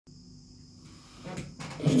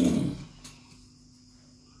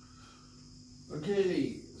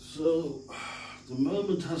Okay, so the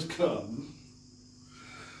moment has come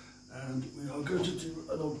and we are going to do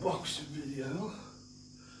an unboxing video.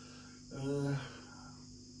 Can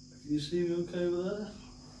you see me okay over there?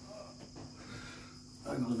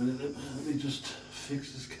 Hang on a minute, let me just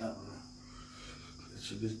fix this camera.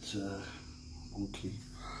 It's a bit wonky.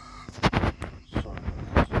 Sorry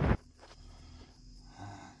about that.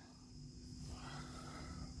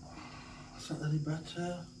 Is that any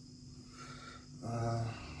better? I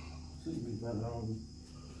think it'd be better on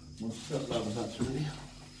my set levels actually.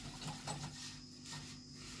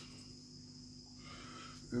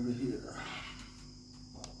 Over here.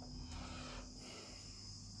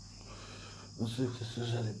 Let's see if this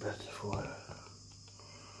is any better for you.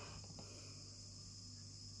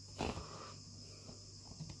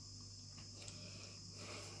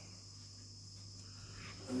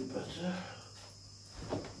 Any better?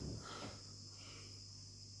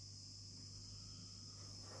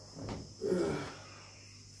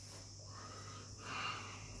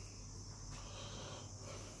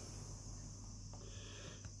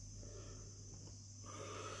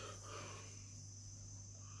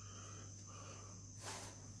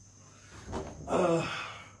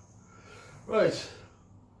 Right,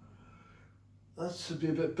 that should be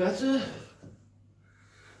a bit better.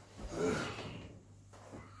 I've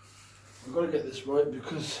got to get this right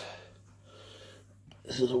because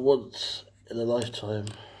this is a once in a lifetime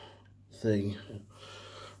thing.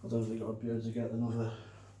 I don't think I'll be able to get another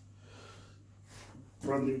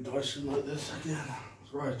brand new Dyson like this again.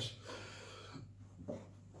 Right,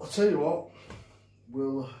 I'll tell you what,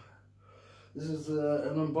 this is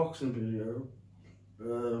an unboxing video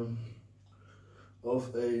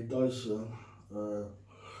of a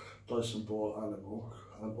Dyson ball animal,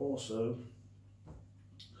 and also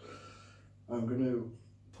I'm going to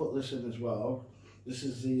put this in as well. This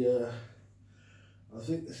is the I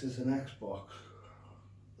think this is an Xbox,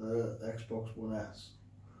 Xbox One S.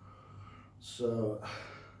 So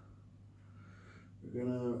we're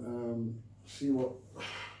gonna see what.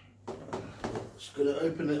 Just gonna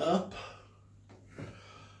open it up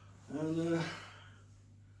and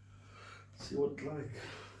see what it's like.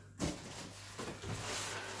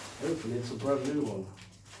 Hopefully it's a brand new one.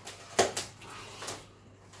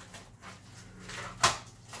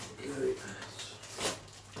 Okay.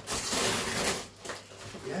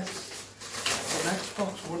 Yes, it's an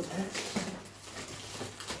Xbox One X.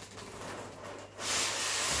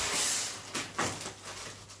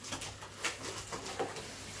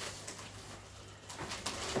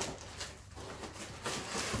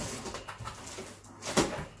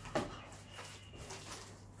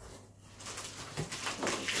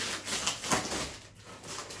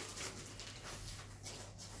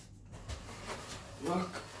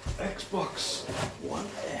 Look, Xbox One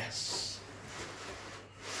S.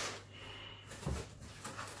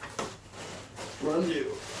 Brand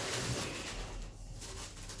new.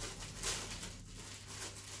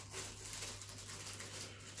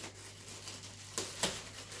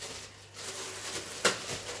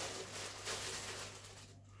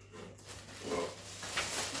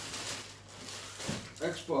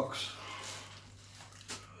 Xbox.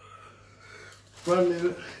 Brand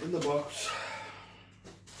new in the box.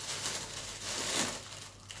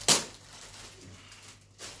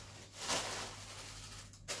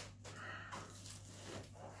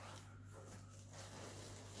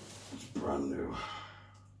 Brand new.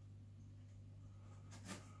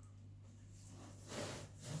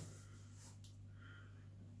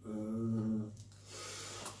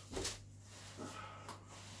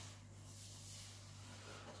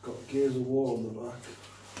 It's got Gears of War on the back.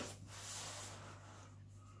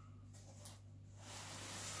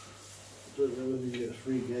 I don't know whether you get a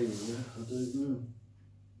free game in there, I don't know.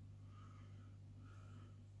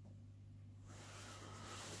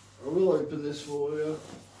 I will open this for you.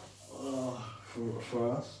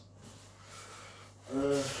 For us.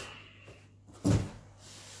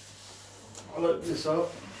 I'll open this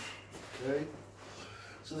up. Okay.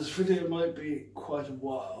 So this video might be quite a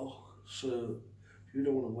while, so if you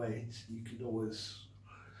don't want to wait, you can always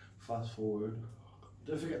fast forward.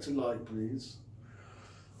 Don't forget to like, please.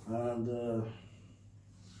 And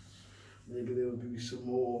maybe there will be some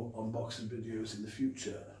more unboxing videos in the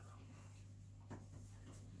future.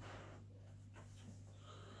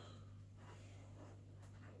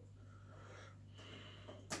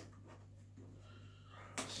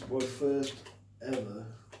 My first ever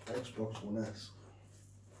Xbox One S.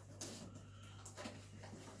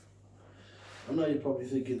 I know you're probably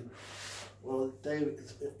thinking, well, Dave,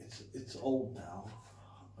 it's old now.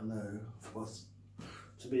 I know, but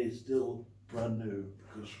to me it's still brand new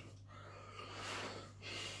because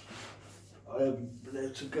I haven't been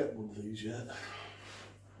able to get one of these yet.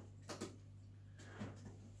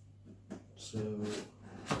 So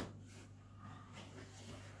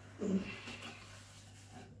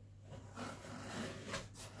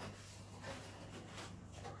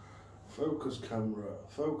focus camera,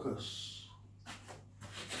 focus.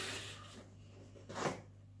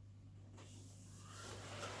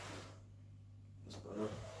 That's better.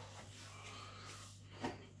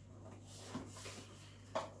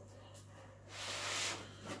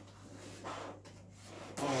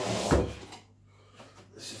 Oh,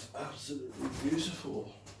 this is absolutely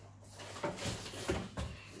beautiful.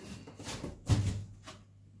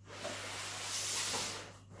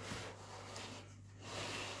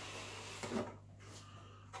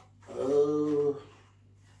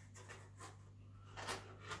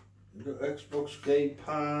 You've got Xbox Game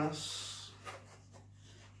Pass.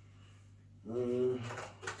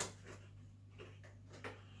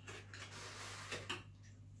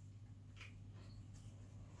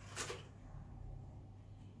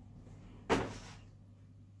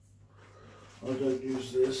 I don't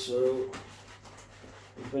use this, so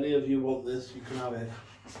if any of you want this, you can have it.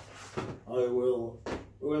 I will,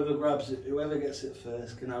 whoever grabs it, whoever gets it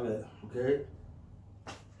first can have it, okay?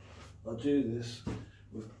 I'll do this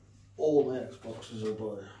with all my Xboxes I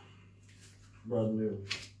buy, brand new.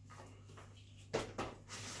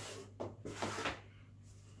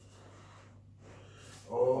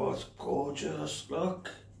 Oh, it's gorgeous, look.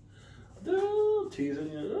 No,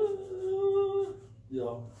 teasing you.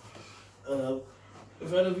 Yeah.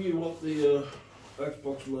 If any of you want the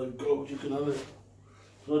Xbox logo, you can have it.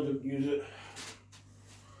 I don't use it.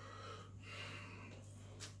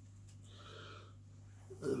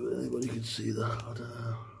 If anybody can see that, I don't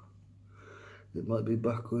know. It might be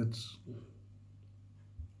backwards.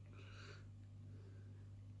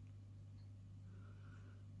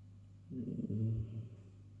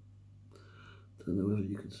 Don't know whether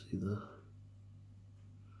you can see that.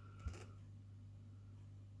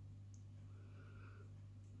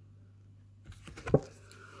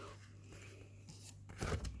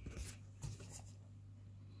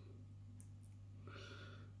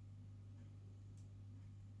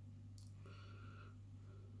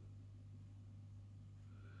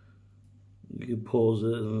 You can pause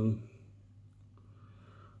it and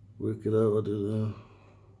work it out, I don't know.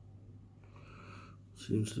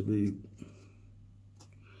 Seems to be.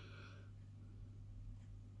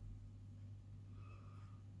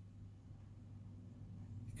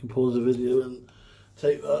 You can pause the video and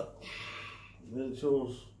take that, and then it's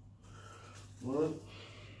yours. Alright.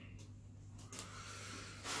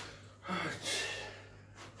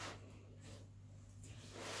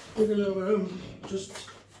 We're gonna just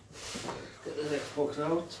get the Xbox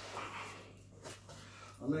out.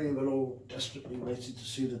 I know you've been all desperately waiting to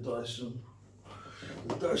see the Dyson.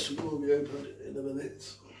 The Dyson will be opened in a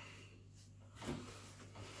minute.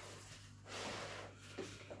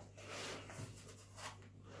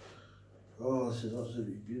 Oh, this is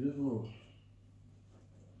absolutely beautiful.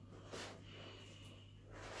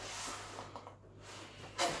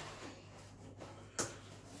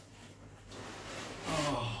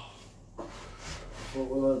 Oh, I thought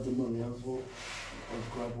while I had the money, I thought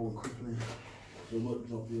I'd grab one quickly, so I might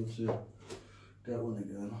not be able to get one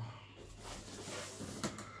again.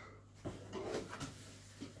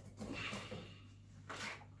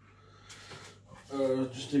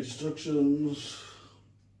 Just instructions.